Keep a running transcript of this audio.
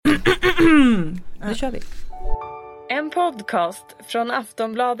Nu kör vi. En podcast från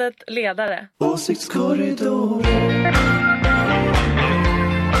Aftonbladet Ledare. Åsiktskorridor.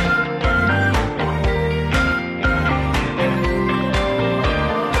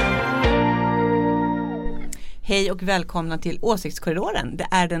 Hej och välkomna till Åsiktskorridoren. Det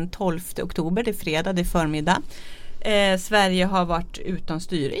är den 12 oktober, det är fredag, det är förmiddag. Sverige har varit utan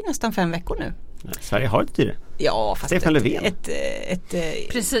styre i nästan 5 veckor nu. Sverige har ett styre. Ja, fast Stefan Löfven.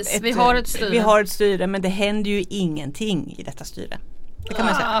 Precis, vi har ett styre. Vi har ett styre, men det händer ju ingenting i detta styre. Det kan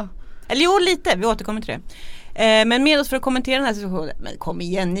man säga. Eller jo, lite, vi återkommer till det. Men med oss för att kommentera den här situationen. Men kom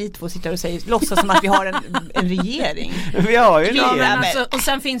igen, ni två sitter och säger, låtsas som att vi har en regering. Vi har ju en Ja, regering. men alltså, och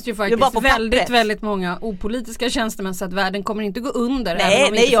sen finns det ju faktiskt väldigt många opolitiska tjänstemän, så att världen kommer inte gå under.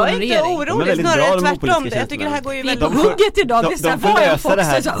 Nej, jag är inte orolig, snarare tvärtom. Jag tycker det här går ju väldigt bra. Hugget idag, det de får lösa det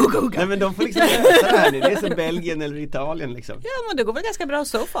här. Hugga. Nej, men de får liksom lösa det här nu. Det är som Belgien eller Italien liksom. Ja, men det går väl ganska bra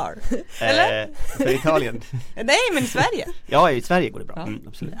so far. Eller? För Italien. Nej, men i Sverige. Ja, i Sverige går det bra.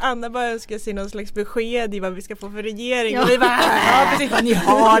 Absolut. Anna bara ska se någon slags besked i vad vi ska få för regering. Ja, precis vad ni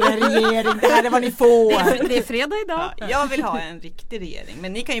har en regering. Det här är vad ni får. Det är fredag idag. Ja, jag vill ha en riktig regering.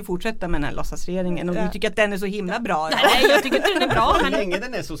 Men ni kan ju fortsätta med den här låtsasregeringen. Och ni tycker att den är så himla bra. Nej, jag tycker inte den är bra. Så länge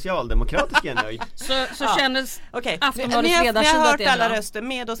den är socialdemokratisk är jag nöjd. Så kändes Aftonbladets ni ledarsida. har hört alla röster.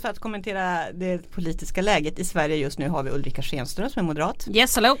 Med oss för att kommentera det politiska läget i Sverige just nu har vi Ulrika Kristerssons som är moderat.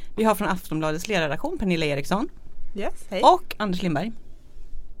 Yes, hello. Vi har från Aftonbladets ledarredaktion Pernilla Eriksson. Yes, hej. Och Anders Lindberg.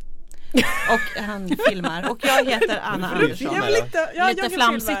 Och han filmar. Och jag heter Anna Andersson. Lite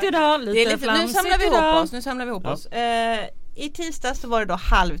flamsigt idag. Nu samlar vi ihop oss. I tisdags så var det då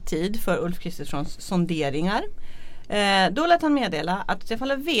halvtid för Ulf Kristerssons sonderingar. Då lät han meddela att Stefan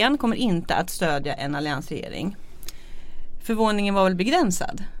Löfven kommer inte att stödja en alliansregering. Förvåningen var väl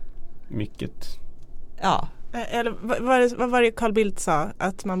begränsad? Mycket. Ja. Eller vad var det Carl Bildt sa?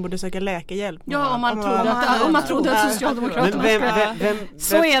 Att man borde söka läkarhjälp. Ja, om man trodde att Socialdemokraterna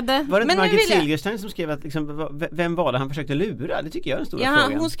så är det. Var det inte Margit Silgerstein som skrev att liksom, vem var det han försökte lura? Det tycker jag är den stora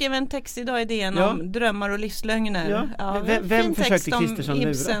frågan. Hon skrev en text idag i DN om drömmar och livslögner. Ja. Vem försökte Kristersson lura?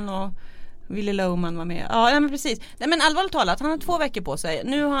 Ibsen och Willy Lohman var med. Ja, men precis. Nej, men allvarligt talat, han har 2 veckor på sig.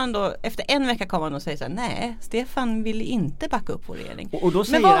 Nu har han då, efter 1 vecka kommer han och säger så här: nej, Stefan vill inte backa upp vår regering. Och då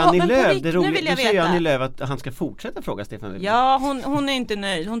säger Annie Lööf, det roliga, då säger Annie Lööf att han ska fortsätta fråga Stefan Löfven. Ja, hon är inte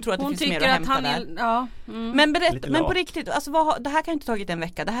nöjd. Hon tror att det finns mer att hämta där. Men på riktigt, alltså, det här kan inte tagit en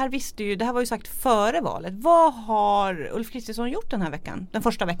vecka. Det här var ju sagt före valet. Vad har Ulf Kristersson gjort den här veckan? Den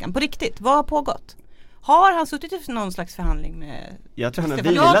första veckan, på riktigt? Vad har pågått? Har han suttit i någon slags förhandling med... Jag tror han har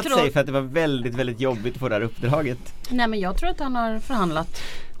vilat sig för att det var väldigt, väldigt jobbigt på det här uppdraget. Nej, men jag tror att han har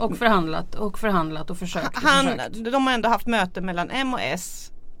förhandlat och försökt. De har ändå haft möte mellan M och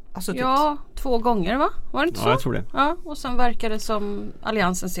S. Ja, 2 gånger va? Var det inte så? Ja, jag tror det. Ja, och sen verkar det som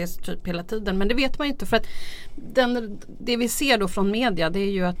alliansen ses typ hela tiden. Men det vet man inte, för att det vi ser då från media, det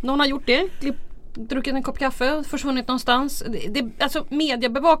är ju att någon har gjort det, druckit en kopp kaffe, försvunnit någonstans. Alltså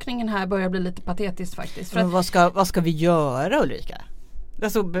mediebevakningen här börjar bli lite patetiskt faktiskt. Men vad ska vi göra, Ulrika?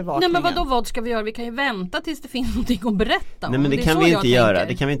 Alltså bevakningen. Nej, men vad ska vi göra? Vi kan ju vänta tills det finns någonting att berätta om. Nej, men det kan vi inte göra.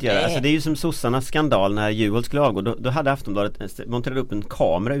 Det kan vi inte göra. Alltså, det är ju som sossarnas skandal när Juholt skulle avgå. Då hade Aftonbladet monterat upp en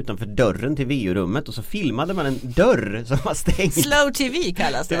kamera utanför dörren till VU-rummet och så filmade man en dörr som var stängd. Slow TV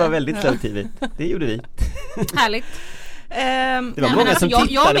kallas det. Det var väldigt slow TV. Det gjorde vi. Härligt. Det var många som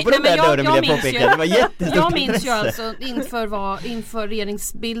tittade på den där dörren, vill jag påpeka. Det var jättestort. Jag minns ju alltså inför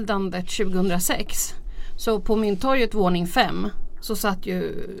regeringsbildandet 2006. Så på Mynttorget våning 5 så satt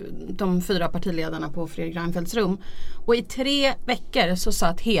ju de 4 partiledarna på Fredrik Reinfeldts rum. Och i 3 veckor så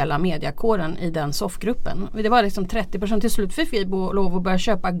satt hela mediakåren i den soffgruppen. Det var liksom 30%. Till slut fick vi lov att börja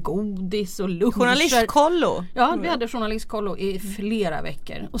köpa godis och luncher. Journalistkollo. Ja, vi hade journalistkollo i flera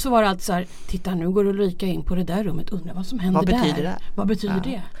veckor. Och så var det alltid så här: titta, nu går Ulrika in på det där rummet. Undrar vad som händer där. Vad betyder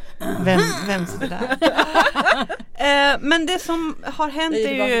det? Vem är det där? Men det som har hänt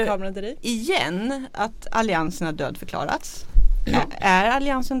är ju igen att alliansen har dödförklarats. Är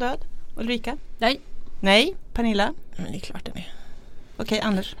alliansen död, Ulrika? Nej, Pernilla? Men det är klart den är. Okej,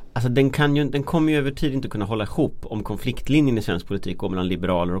 Anders. Alltså den kommer ju över tid inte kunna hålla ihop om konfliktlinjen i svensk politik går mellan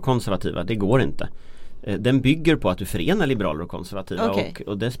liberaler och konservativa. Det går inte. Den bygger på att du förenar liberaler och konservativa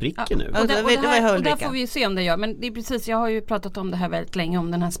och det spricker nu. Och där får vi se om det gör. Men det är precis, jag har ju pratat om det här väldigt länge,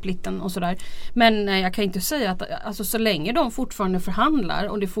 om den här splitten och sådär. Men jag kan inte säga att alltså, så länge de fortfarande förhandlar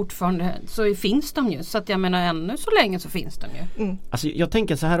och det fortfarande så finns de ju. Så att jag menar, ännu så länge så finns de ju. Mm. Alltså jag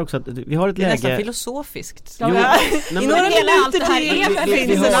tänker så här också att vi har ett läge... Det är nästan filosofiskt. Jo,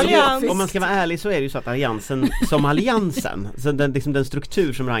 om man ska vara ärlig så är det ju så att alliansen som alliansen, så den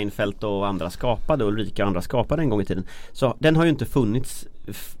struktur som Reinfeldt och andra skapade, Ulrika och andra skapade en gång i tiden, så den har ju inte funnits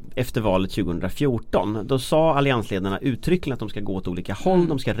efter valet 2014. Då sa alliansledarna uttryckligen att de ska gå åt olika håll,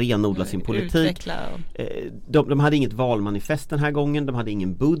 de ska renodla sin politik. De hade inget valmanifest den här gången, de hade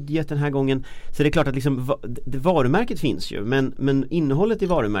ingen budget den här gången. Så det är klart att liksom, varumärket finns ju, men innehållet i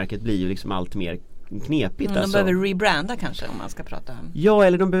varumärket blir ju liksom allt mer knepigt. De behöver rebranda kanske om man ska prata om. Ja,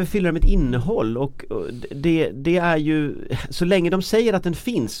 eller de behöver fylla det med ett innehåll och det är ju, så länge de säger att den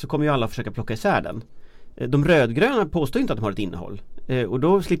finns så kommer ju alla försöka plocka isär den. De rödgröna påstår inte att de har ett innehåll och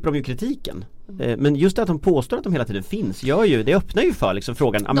då slipper de ju kritiken. Men just att de påstår att de hela tiden finns det öppnar ju för liksom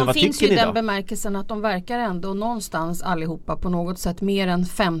frågan, men vad tycker ni då? De finns ju i den bemärkelsen att de verkar ändå någonstans allihopa på något sätt mer än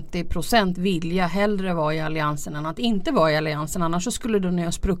 50% vilja hellre vara i alliansen än att inte vara i alliansen, annars så skulle de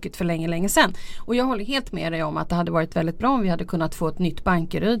ha spruckit för länge sedan. Och jag håller helt med dig om att det hade varit väldigt bra om vi hade kunnat få ett nytt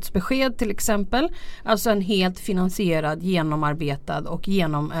Bankeryds besked till exempel, alltså en helt finansierad, genomarbetad och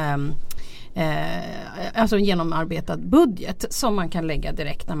alltså en genomarbetad budget som man kan lägga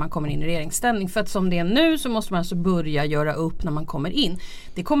direkt när man kommer in i regeringsställning. För att som det är nu så måste man alltså börja göra upp när man kommer in.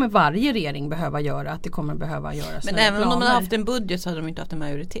 Det kommer varje regering behöva göra, att det kommer behöva göras. Men även om de hade haft en budget så hade de inte haft en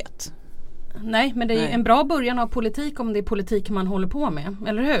majoritet. Nej, men det är en bra början av politik om det är politik man håller på på,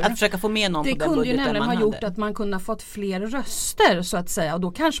 eller hur? Att försöka få med någon det på den budgeten man hade. Det kunde ju nämligen ha gjort att man kunde ha fått fler röster så att säga, och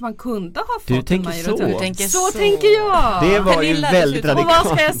då kanske man kunde ha fått en majoritet. Du tänker så tänker jag! Det var ju väldigt radikalt. Och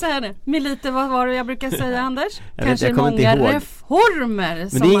vad ska jag säga nu? Med lite, vad var det jag brukar säga, Anders? Kanske många reformer.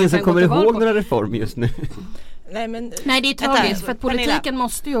 Men det är ingen som kommer ihåg några reformer just nu. Nej, det är tragiskt för att politiken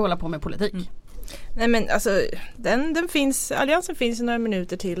måste ju hålla på med politik. Nej, men alltså den finns, alliansen finns i några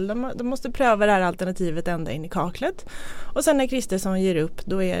minuter till. De måste pröva det här alternativet ända in i kaklet. Och sen när Kristersson ger upp,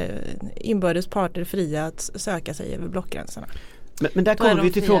 då är inbördes parter fria att söka sig över blockgränserna. Men där kommer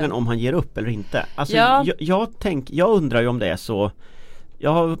vi till frågan om han ger upp eller inte. Alltså, jag undrar ju om det är så.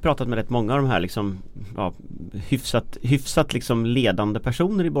 Jag har pratat med rätt många av de här liksom, hyfsat liksom ledande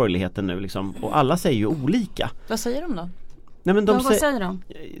personer i borgerligheten nu liksom, och alla säger ju olika. Vad säger de då? Nej, men vad säger de?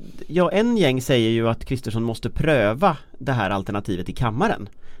 Ja, en gäng säger ju att Kristersson måste pröva det här alternativet i kammaren.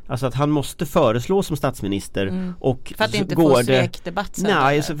 Alltså att han måste föreslå som statsminister och för att inte få svekdebatt.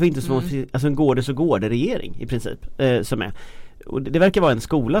 Nej, för inte alltså går det regering i princip som är. Och det verkar vara en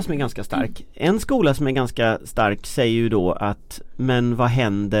skola som är ganska stark. En skola som är ganska stark säger ju då att men vad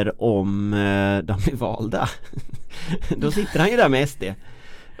händer om de blir valda? Då sitter han ju där med SD.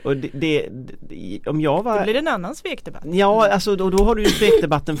 Och om jag var... Det blir en annan svekdebatt. Ja, alltså då har du ju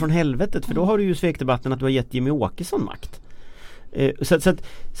svekdebatten från helvetet. För då har du ju svekdebatten att du har gett Jimmy Åkesson makt. Så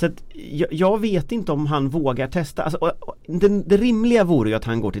att jag vet inte om han vågar testa. Alltså, det rimliga vore ju att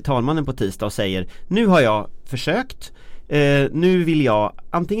han går till talmannen på tisdag och säger: nu har jag försökt. Nu vill jag,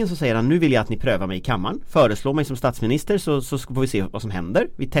 antingen så säger han, nu vill jag att ni prövar mig i kammaren, föreslår mig som statsminister, så får vi se vad som händer.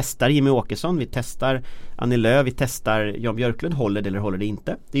 Vi testar Jimmy Åkesson, vi testar Annie Lööf, vi testar Jan Björklund, håller det eller håller det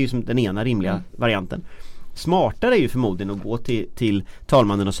inte. Det är ju som den ena rimliga varianten. Smartare är ju förmodligen att gå till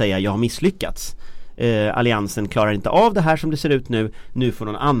talmannen och säga: jag har misslyckats. Alliansen klarar inte av det här som det ser ut nu får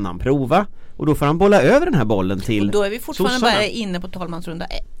någon annan prova. Och då får han bolla över den här bollen till. Och då är vi fortfarande bara inne på talmansrunda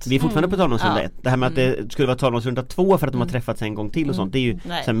 1. Vi är fortfarande på talmansrunda 1. Det här med att det skulle vara talmansrunda 2 för att de har träffats en gång till och sånt. Det är ju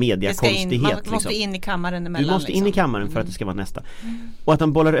så mediakonstighet. Man måste in i kammaren emellan. Du måste in i kammaren för att det ska vara nästa. Och att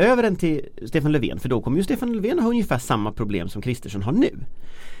han bollar över den till Stefan Löfven. För då kommer ju Stefan Löfven ha ungefär samma problem som Kristersson har nu.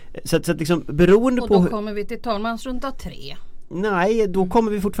 Så att liksom beroende på... Och då kommer vi till talmansrunda 3. Nej, då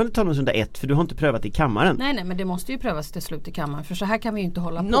kommer vi fortfarande ta någon 1 för du har inte prövat i kammaren. Nej, men det måste ju prövas till slut i kammaren, för så här kan vi ju inte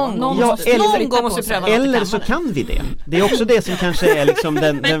hålla på. Någon gång måste pröva. Eller så kan vi det. Det är också det som kanske är liksom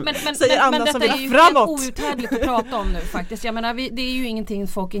den men detta är ju framåt. Outhärdligt att prata om nu faktiskt. Jag menar, det är ju ingenting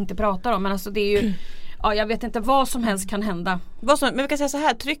folk inte pratar om, men alltså det är ju jag vet inte, vad som helst kan hända. Men vi kan säga så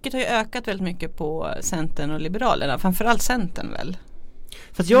här, trycket har ju ökat väldigt mycket på Centern och Liberalerna, framförallt Centern väl.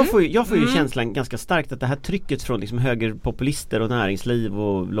 Fast jag får ju känslan ganska starkt att det här trycket från liksom högerpopulister och näringsliv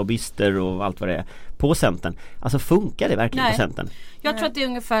och lobbyister och allt vad det är på Centern, alltså funkar det verkligen på Centern? Jag tror att det är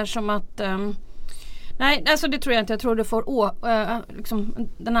ungefär som att nej, alltså det tror jag inte. Jag tror det får liksom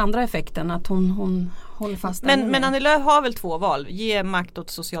den andra effekten, att hon håller fast. Men Annie Lööf har väl 2 val, ge makt åt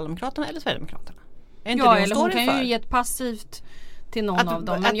Socialdemokraterna eller Sverigedemokraterna? Eller hon kan ju ge ett passivt till någon av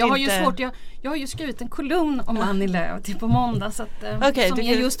dem. Men jag har ju jag har ju skrivit en kolumn om Annie Lööf till på måndag, så att, som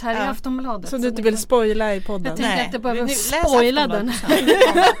är just här i Aftonbladet. Så du inte vill spoila i podden? Jag tänkte att jag behöver spoila den.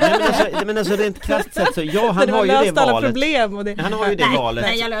 Men alltså rent krasst sett så han har ju det valet. Han har ju det valet.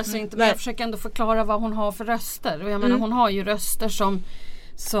 Nej, jag löser inte, men jag försöker ändå förklara vad hon har för röster. Och jag menar, hon har ju röster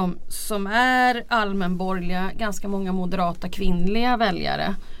som är allmänborgerliga, ganska många moderata kvinnliga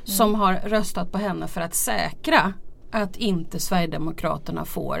väljare som har röstat på henne för att säkra att inte Sverigedemokraterna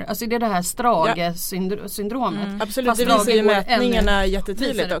får. Alltså det är det här Strage-syndromet. Absolut, det visar ju mätningarna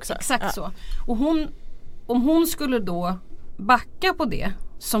jättetydligt också. Exakt så. Och om hon skulle då backa på det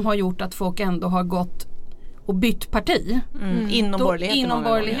som har gjort att folk ändå har gått och bytt parti inom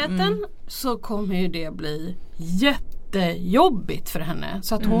borgerligheten så kommer ju det bli jättejobbigt för henne.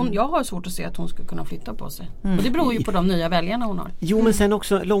 Så att jag har svårt att se att hon skulle kunna flytta på sig. Och det beror ju på de nya väljarna hon har. Jo, men sen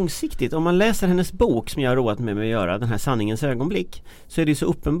också långsiktigt. Om man läser hennes bok som jag har roat med att göra, den här sanningens ögonblick, så är det så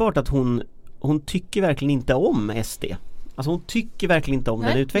uppenbart att hon tycker verkligen inte om SD. Alltså hon tycker verkligen inte om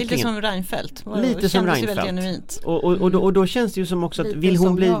den utvecklingen. Lite som Reinfeldt. Lite som Reinfeldt. Och då känns det ju som också att vill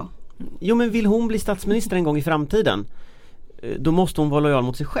hon bli statsminister en gång i framtiden, då måste hon vara lojal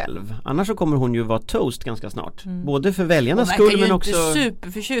mot sig själv. Annars så kommer hon ju vara toast ganska snart. Både för väljarnas skull men också... Hon verkar ju inte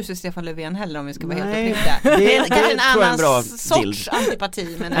superförtjust i Stefan Löfven heller, om vi ska vara helt uppriktiga. Det är kanske en annan sorts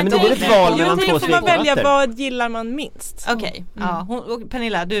antipati. Men det är ett val mellan två får man välja vad gillar man minst. Okej. Och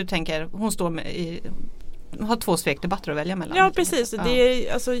Pernilla, du tänker, hon står med har 2 svekdebatter att välja mellan. Ja, precis. Det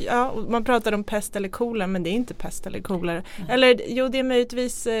är, alltså, man pratar om pest eller kolera, men det är inte pest eller kolera. Eller det är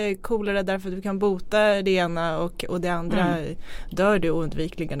möjligtvis kolera därför att du kan bota det ena och det andra dör du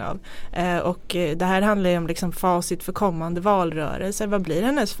oundvikligen av. Och det här handlar ju om liksom facit för kommande valrörelser. Vad blir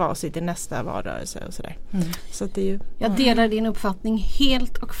hennes facit i nästa valrörelse och sådär. Så att det är ju... Jag delar din uppfattning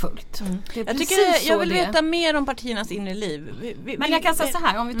helt och fullt. Jag vill veta mer om partiernas inre liv. Men jag kan säga så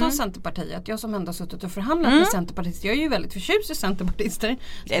här, om vi tar Centerpartiet, jag som ändå har suttit och förhandlat med centerpartister. Jag är ju väldigt förtjust i centerpartister.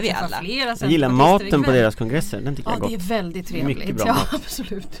 Det är vi alla. Jag gillar maten på deras kongresser. Den tycker jag är gott. Det är väldigt trevligt. Mycket bra mat.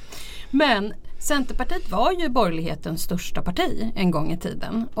 Absolut. Men Centerpartiet var ju borgerlighetens största parti en gång i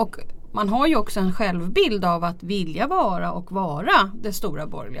tiden. Och man har ju också en självbild av att vilja vara det stora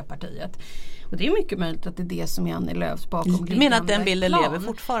borgerliga partiet. Och det är mycket möjligt att det är det som är Annie Lööfs bakomliggande. Du menar att den bilden lever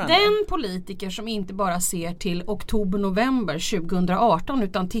fortfarande? Den politiker som inte bara ser till oktober-november 2018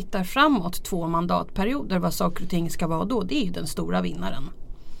 utan tittar framåt 2 mandatperioder vad saker och ting ska vara då, det är ju den stora vinnaren.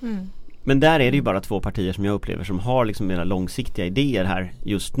 Men där är det ju bara 2 partier som jag upplever som har liksom mera långsiktiga idéer här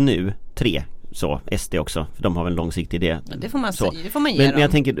just nu. 3. Så SD också, för de har väl en långsiktig idé. Det får man säga, det får man ge dem. Men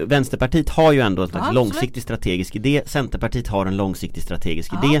jag tänker, Vänsterpartiet har ju ändå en slags långsiktig strategisk idé. Centerpartiet har en långsiktig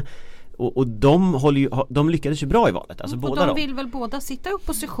strategisk idé. Och de lyckades ju bra i valet. Alltså båda de vill väl båda sitta i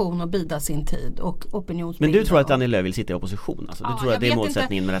opposition och bida sin tid och opinionsbilda. Men du tror att Annie Lööf vill sitta i opposition? Alltså, du tror att det är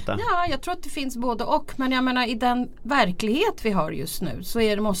målsättningen med detta? Ja, jag tror att det finns både och. Men jag menar, i den verklighet vi har just nu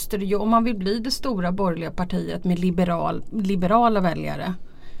så måste det ju, om man vill bli det stora borgerliga partiet med liberala väljare,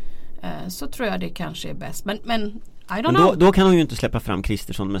 så tror jag det kanske är bäst. Men då kan hon ju inte släppa fram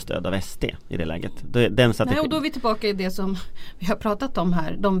Kristersson med stöd av SD i det läget. Nej, och då är vi tillbaka i det som vi har pratat om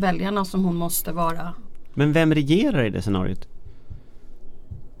här. De väljarna som hon måste vara. Men vem regerar i det scenariot?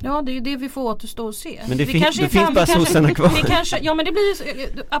 Ja, det är ju det vi får återstå och se. Men det finns bara sossarna kvar. Ja, men det blir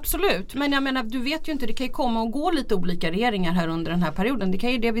absolut. Men jag menar, du vet ju inte, det kan ju komma och gå lite olika regeringar här under den här perioden. Det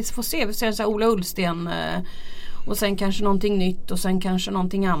kan ju det vi får se. Vi ser så här Ola Ullsten och sen kanske någonting nytt och sen kanske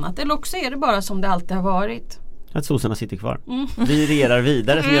någonting annat. Eller också är det bara som det alltid har varit. Att sossarna sitter kvar. Vi regerar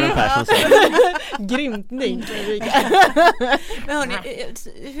vidare som Göran Persson säger. Grymt nytt. Men hörni,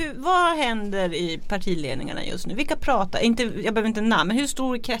 vad händer i partiledningarna just nu? Vilka pratar? Jag behöver inte namn, men hur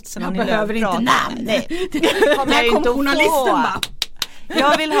stor är kretsen? Jag behöver inte namn. Nej. Här kom journalisten bara.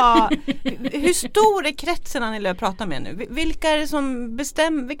 Jag vill ha, hur stor är kretsen Annie Lööf pratar med nu? Vilka är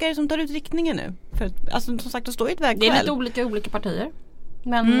det som tar ut riktningen nu? För, alltså, som sagt, det står i ett vägskäl. Det är lite olika partier.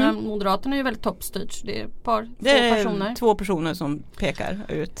 Men Moderaterna är ju väldigt toppstyrt. Det är två personer. 2 personer som pekar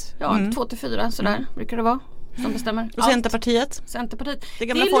ut. Ja, 2-4 sådär brukar det vara. Som bestämmer. Och Centerpartiet? Det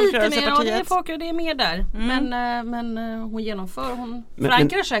gamla folkrörelsepartiet. Det är mer där. Men hon genomför, hon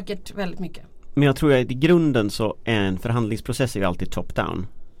förankrar säkert väldigt mycket. Men jag tror att i grunden så är en förhandlingsprocess är ju alltid top-down.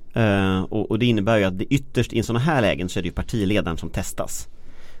 Och det innebär ju att det ytterst i en sån här lägen så är det ju partiledaren som testas.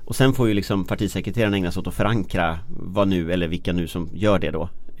 Och sen får ju liksom partisekreteraren ägna sig åt att förankra vad nu, eller vilka nu som gör det då.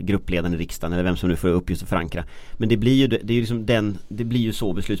 Gruppledaren i riksdagen eller vem som nu får uppgift att förankra. Men det blir ju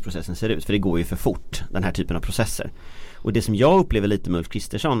så beslutsprocessen ser ut. För det går ju för fort, den här typen av processer. Och det som jag upplever lite med Ulf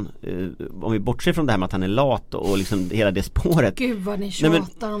Kristersson, om vi bortser från det här med att han är lat och liksom hela det spåret. Gud vad ni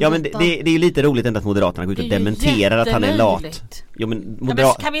tjatar om ja, men det är ju lite roligt ändå att Moderaterna går ut och dementerar att han är lat. Jo, men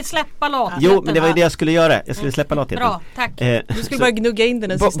kan vi släppa lat? Jo, men det var ju det jag skulle göra. Jag skulle släppa latheten. Bra, tack. Du skulle bara gnugga in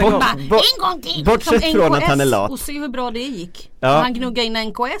den sista gången. En gång till! Bortsett från att han är lat. Och se hur bra det gick. Ja. Han gnuggar in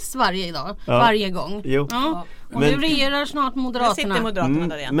NKS varje gång. Jo. Ja. Och nu regerar snart Moderaterna. Sitter Moderaterna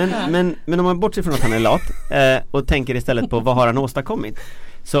där igen. Men om man bortser från att han är lat och tänker istället på vad har han åstadkommit,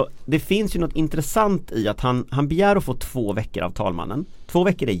 Så det finns ju något intressant i att han begär att få 2 veckor av talmannen. 2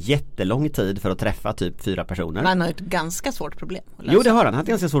 veckor är jättelång tid för att träffa typ 4 personer. Han har ett ganska svårt problem. Jo, det har han. Han har ett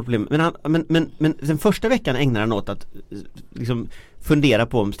ganska svårt problem. Men den första veckan ägnar han åt att liksom fundera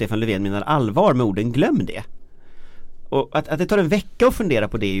på om Stefan Löfven menar allvar med orden glöm det. Och att det tar en vecka att fundera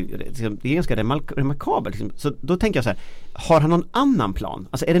på det är ganska remarkabelt. Liksom. Så då tänker jag så här, har han någon annan plan?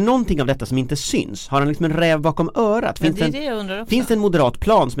 Alltså är det någonting av detta som inte syns? Har han liksom en räv bakom örat? Finns det en moderat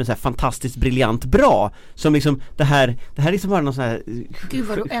plan som är så här fantastiskt briljant bra? Som liksom, det här är liksom bara någon så här... Gud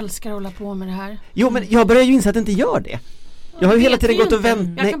vad du älskar att hålla på med det här. Jo, men jag börjar ju inse att det inte gör det. Jag har ju hela tiden gått och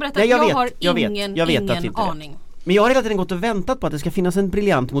väntat. Jag kan berätta att jag har ingen aning. Men jag har hela tiden gått och väntat på att det ska finnas en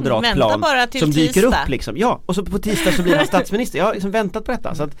briljant moderat plan som dyker upp liksom. Ja, och så på tisdag så blir han statsminister. Jag har liksom väntat på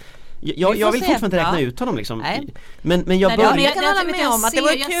detta så att jag vill fortfarande räkna ut honom liksom. Men jag kan hålla med om att det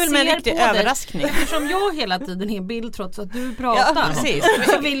var kul med en riktig överraskning. Eftersom jag hela tiden är i bild trots att du pratar. Ja, precis.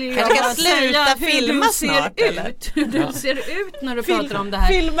 Så vill jag ska sluta filma snart hur du ser ut när du pratar om det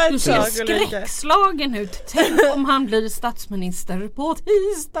här. Du ser skräckslagen ut. Tänk om han blir statsminister på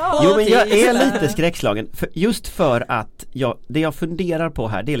tisdag. Jo, men jag är lite skräckslagen just för att det jag funderar på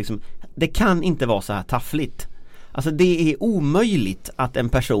här, det är liksom, det kan inte vara så här taffligt. Alltså det är omöjligt att en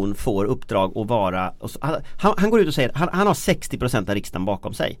person får uppdrag att vara... Han går ut och säger han har 60% av riksdagen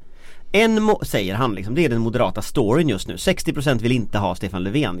bakom sig. Säger han liksom, det är den moderata storyn just nu. 60% vill inte ha Stefan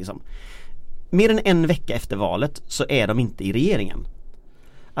Löfven liksom. Mer än en vecka efter valet så är de inte i regeringen.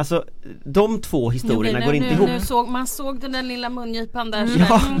 Alltså de två historierna går inte ihop. Man såg den där lilla mungipan där.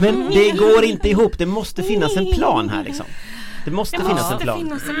 Ja, men det går inte ihop. Det måste finnas en plan här liksom. Det måste finnas en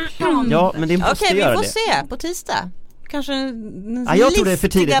plan. Ja, men det måste Okej, göra vi får det. Se på tisdag. Kanske jag tror det är för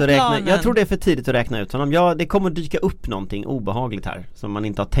tidigt att räkna. Jag tror det är för tidigt att räkna ut honom. Det kommer dyka upp någonting obehagligt här som man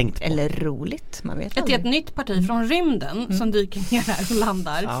inte har tänkt på. Eller roligt, man vet inte. Ett nytt parti från rymden som dyker ner här och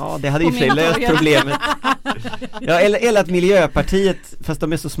landar. Ja, det hade ju för löst problemet. Ja, eller att Miljöpartiet, fast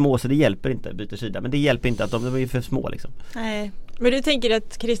de är så små så det hjälper inte, byter sida. Men det hjälper inte att de är ju för små liksom. Nej. Men du tänker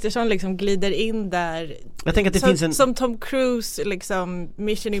att Kristersson liksom glider in där. Jag tänker att det finns som Tom Cruise liksom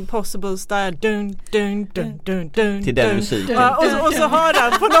Mission Impossible style dun dun dun dun dun till den musiken. Ja, och så har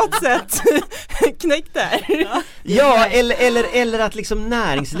han på något sätt knäckt där. Ja, eller att liksom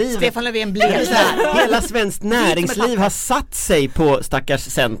näringslivet Stefan Löfven blir så här. Hela svenskt näringsliv har satt sig på stackars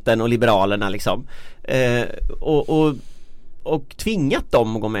Centern och Liberalerna liksom. Och tvingat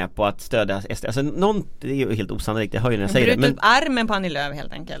dem att gå med på att stödja SD. Alltså det är ju helt osannolikt, jag hör ju när jag säger det. Men armen på Annie Lööf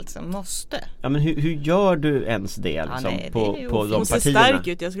helt enkelt som måste. Ja, men hur gör du ens det liksom, på de partierna? Stark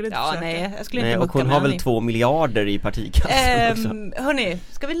ut, jag skulle inte försöka. Jag skulle inte och hon har väl 2 miljarder i partikassan också. Hörni,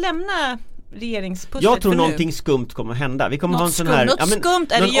 ska vi lämna regeringspusslet? Jag tror någonting skumt kommer hända. Vi kommer ha en sån här skumt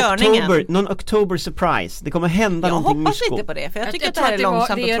är det görningen. Någon October surprise. Det kommer hända någonting. Jag hoppas inte på det, för jag tycker att det här är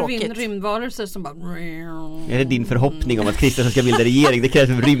långsamt och tråkigt. Det är rymdvarelser som bara... Är det din förhoppning om att Kristersson ska bilda regering? Det krävs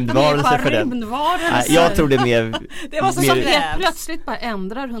en rymdvarelse för den. Nej, jag tror det är mer... Det var så som helt plötsligt bara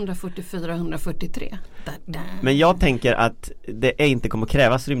ändrar 144 och 143. Men jag tänker att det inte kommer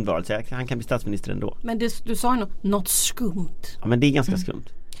krävas rymdvarelse. Han kan bli statsminister ändå. Men du sa ju något skumt. Ja, men det är ganska skumt.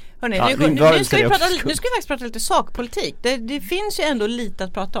 Hörrni, nu ska vi faktiskt prata lite sakpolitik. Det finns ju ändå lite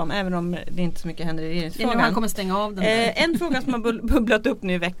att prata om, även om det inte så mycket händer i regeringsfrågan. Det är nu han kommer stänga av den en fråga som har bubblat upp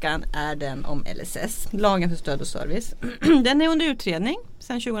nu i veckan är den om LSS, lagen för stöd och service. Den är under utredning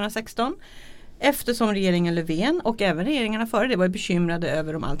sedan 2016. Eftersom regeringen Löfven och även regeringarna före det var bekymrade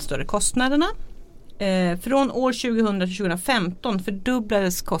över de allt större kostnaderna. Från år 2000 till 2015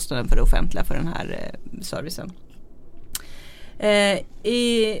 fördubblades kostnaden för det offentliga för den här servicen.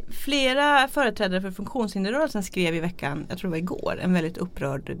 I flera företrädare för funktionshinderrörelsen skrev i veckan, jag tror det var igår, en väldigt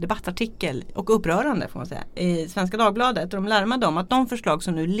upprörd debattartikel och upprörande får man säga i Svenska Dagbladet. De larmade om att de förslag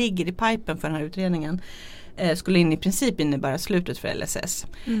som nu ligger i pipen för den här utredningen skulle i princip innebära slutet för LSS.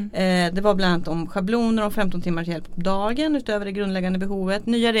 Det var bland annat om schabloner om 15 timmars hjälp på dagen utöver det grundläggande behovet.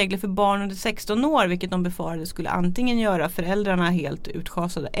 Nya regler för barn under 16 år, vilket de befarade skulle antingen göra föräldrarna helt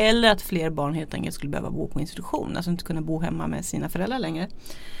utschasade eller att fler barn helt enkelt skulle behöva bo på institution, alltså inte kunna bo hemma med sina föräldrar längre.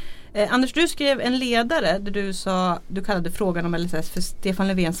 Anders, du skrev en ledare där du kallade frågan om LSS för Stefan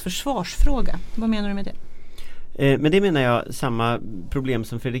Löfvens försvarsfråga. Vad menar du med det? Men det menar jag samma problem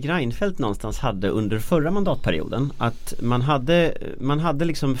som Fredrik Reinfeldt någonstans hade under förra mandatperioden. Att man hade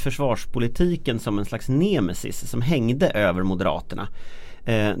liksom försvarspolitiken som en slags nemesis som hängde över Moderaterna.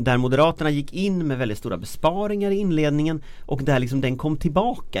 Där Moderaterna gick in med väldigt stora besparingar i inledningen och där liksom den kom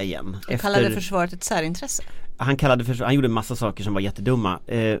tillbaka igen. Kallade försvaret ett särintresse? Han gjorde en massa saker som var jättedumma,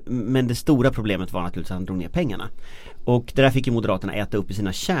 men det stora problemet var naturligtvis att han drog ner pengarna. Och det där fick ju Moderaterna äta upp i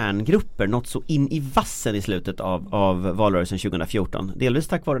sina kärngrupper, något så in i vassen i slutet av valrörelsen 2014. Delvis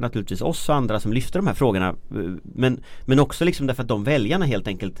tack vare naturligtvis oss och andra som lyfter de här frågorna, men också liksom därför att de väljarna helt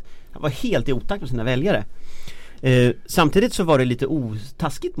enkelt var helt i otakt med sina väljare. Samtidigt så var det lite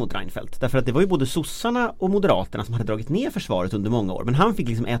otaskigt mot Reinfeldt, därför att det var ju både sossarna och Moderaterna som hade dragit ner försvaret under många år, men han fick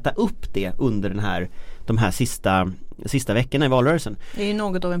liksom äta upp det under de här sista veckorna i valrörelsen. Det är ju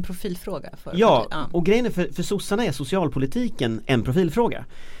något av en profilfråga för och grejen är för sossarna är socialpolitiken en profilfråga.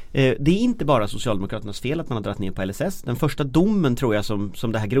 Det är inte bara Socialdemokraternas fel att man har dragit ner på LSS. Den första domen tror jag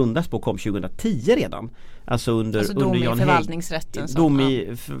som det här grundas på kom 2010 redan. Alltså under dom Jan i förvaltningsrätten. Dom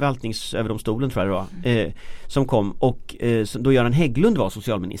i förvaltningsöverdomstolen tror jag det var. Som kom och då Göran Hägglund var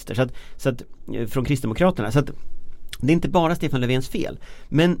socialminister. Så att från Kristdemokraterna. Så att det är inte bara Stefan Löfvens fel.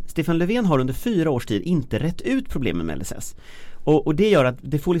 Men Stefan Löfven har under 4 års tid inte rätt ut problemen med LSS. Och det gör att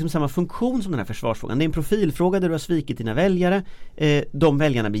det får liksom samma funktion som den här försvarsfrågan. Det är en profilfråga där du har svikit dina väljare. De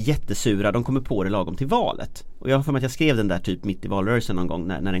väljarna blir jättesura. De kommer på det lagom till valet. Och jag har för mig att jag skrev den där typ mitt i valrörelsen någon gång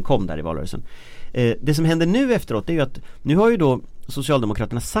när den kom där i valrörelsen. Det som händer nu efteråt är ju att nu har ju då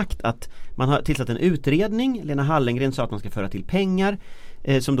Socialdemokraterna sagt att man har tillsatt en utredning. Lena Hallengren sa att man ska föra till pengar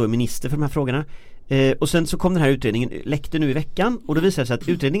som då är minister för de här frågorna. Och sen så kom den här utredningen, läckte nu i veckan, och då visar det sig att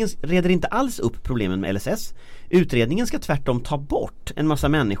utredningen reder inte alls upp problemen med LSS. Utredningen ska tvärtom ta bort en massa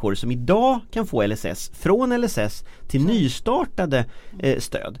människor som idag kan få LSS från LSS till nystartade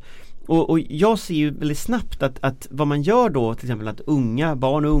stöd. Och jag ser ju väldigt snabbt att vad man gör då, till exempel att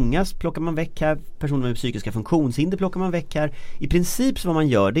barn och ungas plockar man väck här, personer med psykiska funktionshinder plockar man väck här. I princip så vad man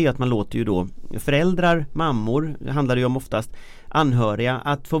gör det är att man låter ju då föräldrar, mammor, handlar det ju om oftast, anhöriga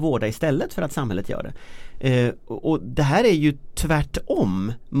att få vårda istället för att samhället gör det. Och det här är ju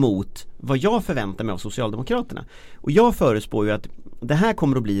tvärtom mot vad jag förväntar mig av Socialdemokraterna. Och jag förutspår ju att det här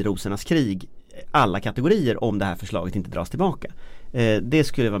kommer att bli rosornas krig alla kategorier om det här förslaget inte dras tillbaka. Det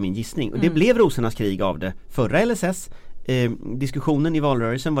skulle vara min gissning. Och det blev rosornas krig av det förra LSS. Diskussionen i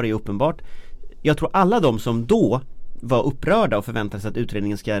valrörelsen var det uppenbart. Jag tror alla de som då var upprörda och förväntade sig att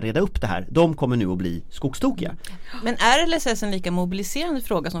utredningen ska reda upp det här, de kommer nu att bli skogstokiga. Men är LSS en lika mobiliserande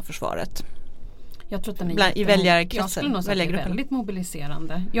fråga som försvaret? Jag tror att den är i väljarkretsen. Jag skulle nog säga att det är väldigt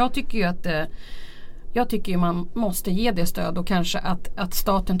mobiliserande. Jag tycker ju man måste ge det stöd och kanske att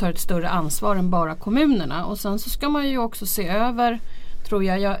staten tar ett större ansvar än bara kommunerna. Och sen så ska man ju också se över, tror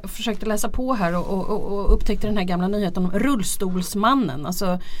jag försökte läsa på här och upptäckte den här gamla nyheten om rullstolsmannen.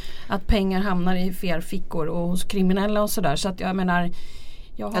 Alltså att pengar hamnar i fel fickor och hos kriminella och sådär. Så att jag menar,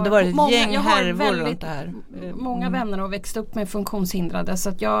 jag har väldigt många vänner och växt upp med funktionshindrade. Så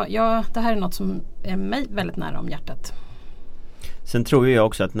att det här är något som är mig väldigt nära om hjärtat. Sen tror jag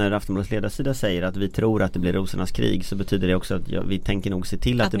också att när Aftonbladets ledarsida säger att vi tror att det blir rosornas krig, så betyder det också att vi tänker nog se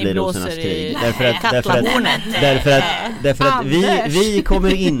till att det blir rosornas krig. Därför att vi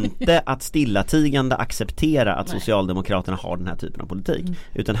kommer inte att stillatigande acceptera att Socialdemokraterna har den här typen av politik.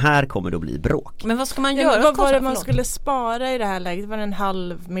 Utan här kommer det att bli bråk. Men vad ska man göra? Vad var det man skulle spara i det här läget? Var det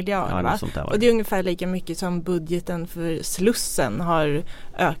 500 miljarder? Va? Och det är ungefär lika mycket som budgeten för Slussen har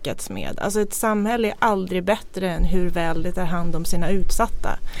ökats med. Alltså ett samhälle är aldrig bättre än hur väl det tar hand om sina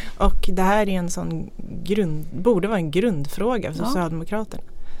utsatta. Och det här är en sån borde vara en grundfråga för Socialdemokraterna.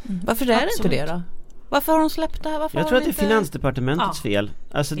 Varför är det inte det då? Varför har de släppt det här? Jag tror att det är Finansdepartementets fel.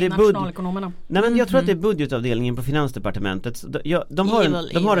 Alltså det är nationalekonomerna. Nej, men jag tror att det är budgetavdelningen på Finansdepartementet. De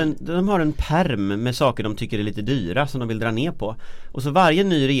har en perm med saker de tycker är lite dyra som de vill dra ner på. Och så varje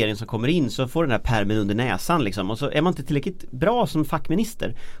ny regering som kommer in så får den här permen under näsan liksom. Och så är man inte tillräckligt bra som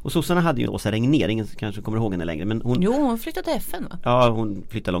fackminister. Och sossarna hade ju Åsa Regnér, ingen kanske kommer ihåg henne längre, men hon flyttade till FN, va? Ja, hon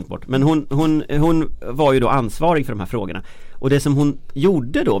flyttade långt bort. Men hon var ju då ansvarig för de här frågorna. Och det som hon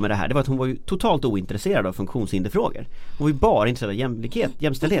gjorde då med det här, det var att hon var ju totalt ointresserad av funktionshinderfrågor. Hon var ju bara intresserad av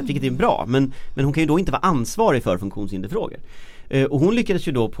jämställdhet, vilket är bra, men hon kan ju då inte vara ansvarig för funktionshinderfrågor. Och hon lyckades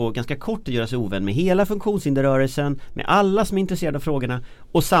ju då på ganska kort tid göra sig ovän med hela funktionshinderrörelsen, med alla som är intresserade av frågorna,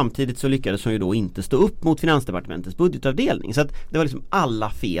 och samtidigt så lyckades hon ju då inte stå upp mot Finansdepartementets budgetavdelning. Så att det var liksom alla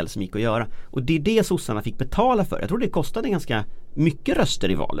fel som gick att göra. Och det är det sossarna fick betala för. Jag tror det kostade ganska mycket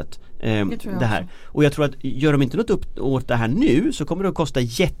röster i valet. Det här. Och jag tror att gör de inte något upp åt det här nu, så kommer det att kosta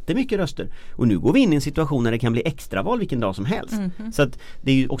jättemycket röster. Och nu går vi in i en situation när det kan bli extraval vilken dag som helst. Så att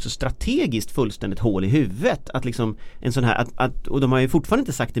det är ju också strategiskt fullständigt hål i huvudet att liksom en sån här och de har ju fortfarande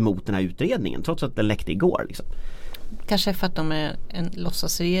inte sagt emot den här utredningen trots att den läckte igår liksom. Kanske för att de är en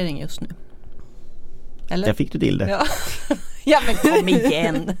låtsasregering just nu. Eller? Jag fick du till det. Ja, ja men kom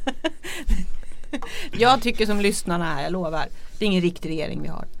igen. Jag tycker som lyssnarna här, jag lovar. Det är ingen riktig regering vi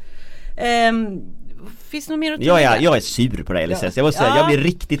har. Finns det något mer att tillägga? Jag är sur på det, LSS. Jag måste säga, jag blir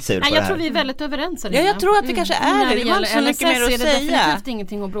riktigt sur på det här. Jag tror vi är väldigt överens. Ja, jag tror att vi kanske är det. Det var så mycket mer att säga. Definitivt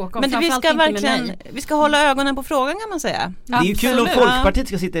ingenting att bråka om. Men vi ska verkligen, vi ska hålla ögonen på frågan, kan man säga. Det är ju kul om Folkpartiet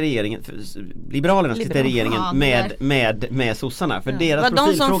ska sitta i regeringen, Liberalerna ska sitta i regeringen med sossarna. För deras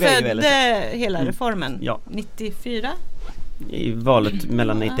profilfråga är ju de som födde hela reformen 94? I valet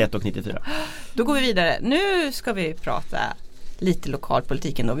mellan 91 och 94. Då går vi vidare. Nu ska vi prata lite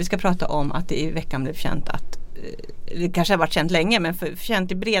lokalpolitiken då. Vi ska prata om att det i veckan blev känt att, det kanske har varit känt länge, men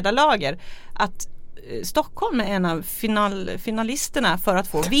känt i breda lager, att Stockholm är en av finalisterna för att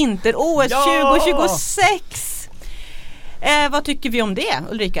få vinter-OS 2026. Vad tycker vi om det,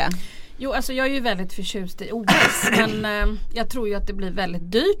 Ulrika? Jo, alltså jag är ju väldigt förtjust i OS, men jag tror ju att det blir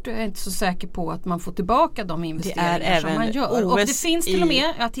väldigt dyrt och jag är inte så säker på att man får tillbaka de investeringar som man gör. Och det finns till och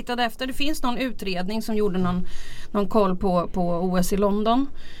med, jag tittade efter, det finns någon utredning som gjorde någon koll på OS i London.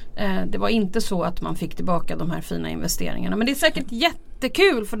 Det var inte så att man fick tillbaka de här fina investeringarna, men det är säkert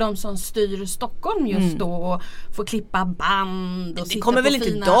jättekul för de som styr Stockholm just då och får klippa band och det kommer väl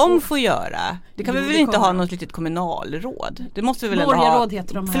inte de få göra. Det kan vi väl inte ha något litet kommunalråd. Det måste vi väl borgarråd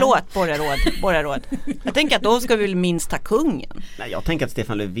heter de här. Förlåt, borgarråd. Jag tänker att då ska vi väl minst ta kungen. Nej, jag tänker att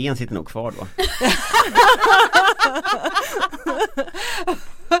Stefan Löfven sitter nog kvar då.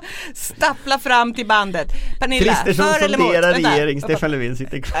 Stappla fram till bandet. Pernilla, Kristerssons sonderar regering, Stefan Löfven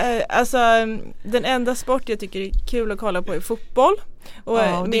sitter kvar. Alltså, den enda sport jag tycker är kul att kolla på är fotboll.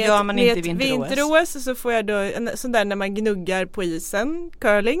 Och det gör man inte i vinter-OS så får jag då en sån där när man gnuggar på isen,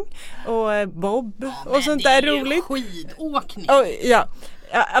 curling och bob och sånt där roligt. Skidåkning. Ja,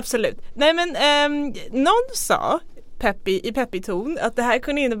 absolut. Nej, men någon sa i peppig ton att det här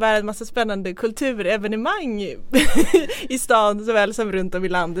kunde innebära en massa spännande kulturevenemang i stan såväl som runt om i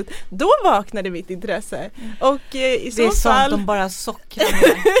landet. Då vaknade mitt intresse. Och i så det är fall sånt de bara sockrar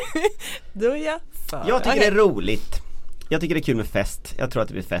med. Då är jag för. Jag tycker det är roligt. Jag tycker det är kul med fest. Jag tror att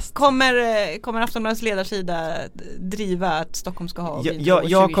det blir fest. Kommer Aftonbladets ledarsida driva att Stockholm ska ha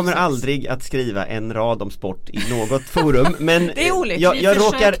jag kommer aldrig att skriva en rad om sport i något forum, men det är olyckligt.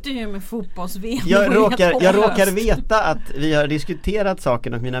 Jag försökte ju med fotbolls-VM. Jag råkar veta att vi har diskuterat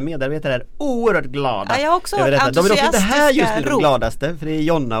saken och mina medarbetare är oerhört glada. Ja, jag också över detta. De är dock inte här just nu de gladaste, för det är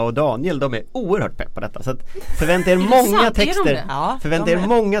Jonna och Daniel, de är oerhört pepp på detta. Så att förvänta er många texter. Ja, förvänta er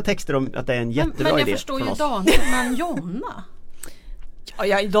många texter om att det är en jättebra idé. Men jag förstår ju Daniel, men Jonna. Nu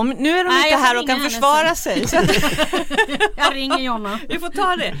är de inte här och kan försvara sig. Jag ringer Jonna. Vi får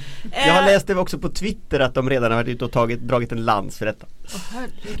ta det. Jag har läst det också på Twitter att de redan har varit ute och dragit en lans för detta.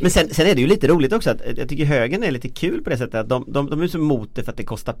 Men sen är det ju lite roligt också att jag tycker högern är lite kul på det sättet att de är så emot det för att det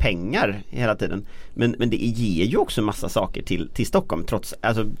kostar pengar hela tiden. Men det ger ju också massa saker till Stockholm trots,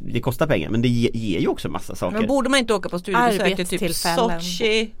 alltså det kostar pengar men det ger ju också massa saker. Men borde man inte åka på studiebesök till typ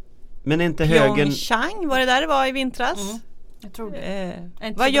Sochi? Men inte högern Pyeongchang, var det där det var i vintras? Jag tror det.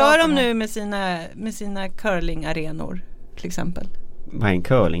 Vad gör de nu med sina curlingarenor till exempel? Vad är en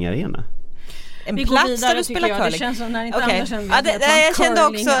curlingarena? En plats där du spelar curling. Det känns som när inte okay. andra känner jag kände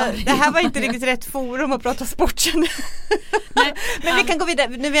också, det här var inte riktigt rätt forum att prata sport. Men vi kan gå vidare,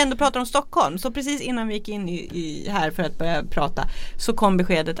 när vi ändå pratar om Stockholm. Så precis innan vi gick in i här för att börja prata så kom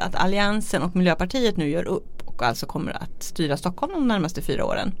beskedet att Alliansen och Miljöpartiet nu gör upp och alltså kommer att styra Stockholm de närmaste 4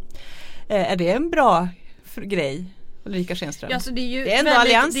 åren. Är det en bra grej? Ulrika Schenström. Ja, så det är ändå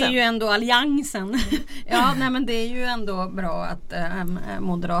Alliansen. Det är ju ändå Alliansen. Ja, nej, men det är ju ändå bra att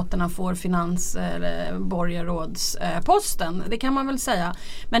Moderaterna får borgarrådsposten. Det kan man väl säga.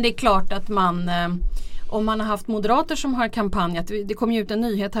 Men det är klart att om man har haft moderater som har kampanjat, det kom ju ut en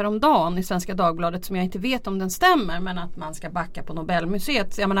nyhet häromdagen i Svenska Dagbladet som jag inte vet om den stämmer, men att man ska backa på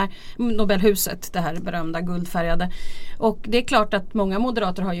Nobelmuseet, jag menar Nobelhuset, det här berömda guldfärgade. Och det är klart att många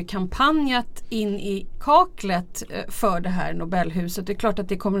moderater har ju kampanjat in i kaklet för det här Nobelhuset. Det är klart att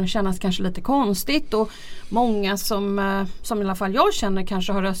det kommer att kännas kanske lite konstigt och många som i alla fall jag känner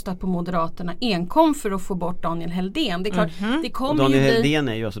kanske har röstat på Moderaterna enkom för att få bort Daniel Heldén. Det är klart, det kommer Daniel ju Heldén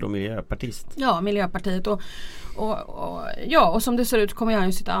är ju alltså då miljöpartist. Ja, Miljöpartiet och som det ser ut kommer jag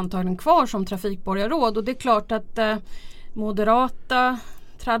ju sitta antagligen kvar som trafikborgarråd och det är klart att moderata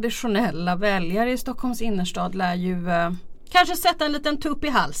traditionella väljare i Stockholms innerstad lär ju kanske sätta en liten tupp i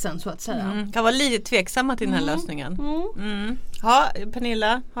halsen så att säga. Kan vara lite tveksamma till den här lösningen. Ja,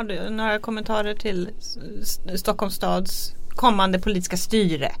 Pernilla, har du några kommentarer till Stockholms stads kommande politiska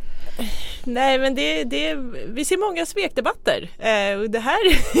styre? Nej, men vi ser många svekdebatter. Och det här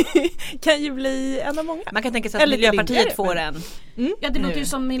kan ju bli en av många. Man kan tänka sig att Miljöpartiet får en. Ja, det låter ju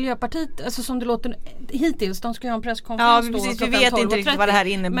som Miljöpartiet, alltså som det låter hittills. De ska ju ha en presskonferens. Ja, precis, vi vet inte riktigt vad det här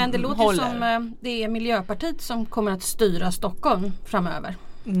innehåller. Men det låter som det är Miljöpartiet som kommer att styra Stockholm framöver.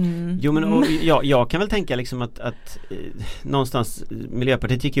 Jo, men jag kan väl tänka liksom att någonstans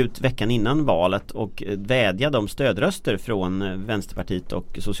Miljöpartiet gick ut veckan innan valet och vädjade om stödröster från Vänsterpartiet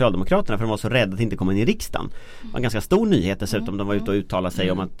och Socialdemokraterna för de var så rädda att inte komma in i riksdagen. Det var en ganska stor nyhet dessutom. De var ute och uttalade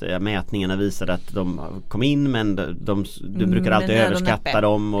sig om att mätningarna visade att de kom in, men du brukar alltid överskatta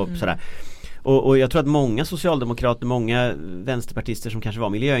dem och sådär. Och jag tror att många socialdemokrater, många vänsterpartister som kanske var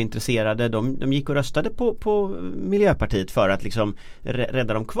miljöintresserade, de gick och röstade på Miljöpartiet för att liksom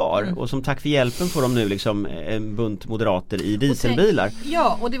rädda dem kvar. Och som tack för hjälpen får de nu liksom en bunt moderater i dieselbilar.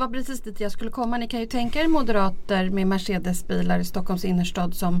 Ja, och det var precis dit jag skulle komma. Ni kan ju tänka er moderater med Mercedesbilar i Stockholms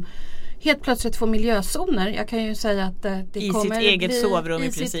innerstad som helt plötsligt får miljözoner. Jag kan ju säga att det kommer sitt eget sovrum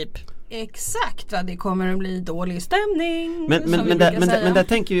i princip. Exakt, va? Det kommer att bli dålig stämning. Men där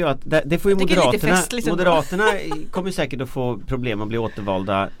tänker jag att det får ju Moderaterna kommer säkert att få problem att bli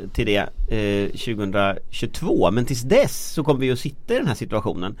återvalda till det 2022. Men tills dess så kommer vi att sitta i den här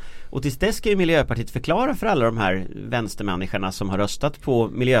situationen. Och tills dess ska ju Miljöpartiet förklara för alla de här vänstermänniskorna som har röstat på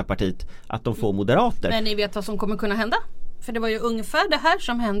Miljöpartiet att de får moderater. Men ni vet vad som kommer kunna hända? För det var ju ungefär det här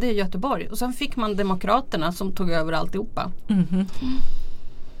som hände i Göteborg. Och sen fick man Demokraterna som tog över alltihopa.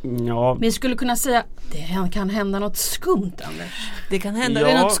 Ja. Vi skulle kunna säga det kan hända något skumt, Anders. Det kan hända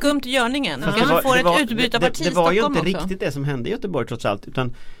det är något skumt i görningen. Man får ett utbytarparti i det var ju Stockholm inte också. riktigt det som hände i Göteborg trots allt,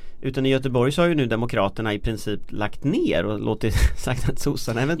 utan i Göteborg så har ju nu Demokraterna i princip lagt ner och låtit sagt att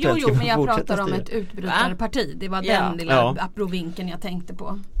sossarna eventuellt ska men jag fortsätta pratar om ett utbrytarparti. Det var den lilla approvinkeln jag tänkte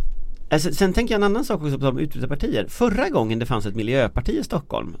på. Alltså, sen tänker jag en annan sak också om utbytarpartier. Förra gången det fanns ett miljöparti i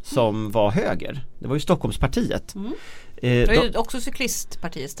Stockholm som var höger, det var ju Stockholmspartiet. Det var ju också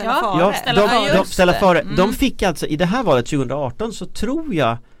cyklistpartiet, Ställa före. De fick alltså i det här valet 2018 så tror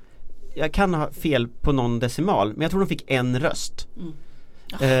jag kan ha fel på någon decimal, men jag tror de fick en röst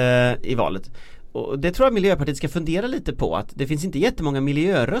i valet. Och det tror jag Miljöpartiet ska fundera lite på, att det finns inte jättemånga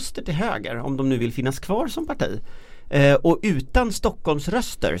miljöröster till höger om de nu vill finnas kvar som parti. Och utan Stockholms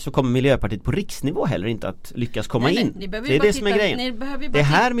röster så kommer Miljöpartiet på riksnivå heller inte att lyckas komma in. Det är det som är grejen. Det är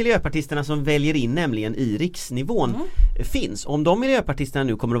här miljöpartisterna som väljer in nämligen i riksnivån finns. Om de miljöpartisterna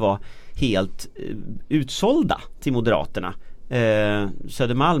nu kommer att vara helt utsålda till Moderaterna,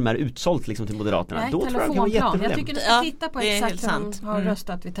 Södermalm är utsålt liksom till Moderaterna. Då tror jag det kan vara jätteproblem. Jag tycker ni ska titta på exakt vem som har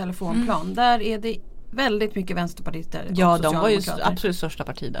röstat vid telefonplan. Där är det väldigt mycket vänsterpartister. Ja, de var ju absolut största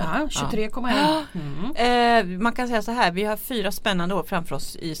parti där. Ja, 23,1. Man kan säga så här, vi har 4 spännande år framför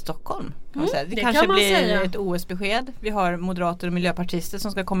oss i Stockholm. Det kanske kan blir ett OS-besked. Vi har moderater och miljöpartister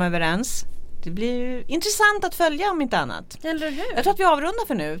som ska komma överens. Det blir ju intressant att följa om inte annat. Eller hur? Jag tror att vi avrundar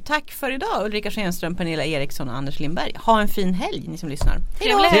för nu. Tack för idag Ulrika Schenström, Pernilla Eriksson och Anders Lindberg. Ha en fin helg ni som lyssnar.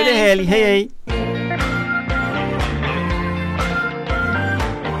 Trevlig helg, hej hej!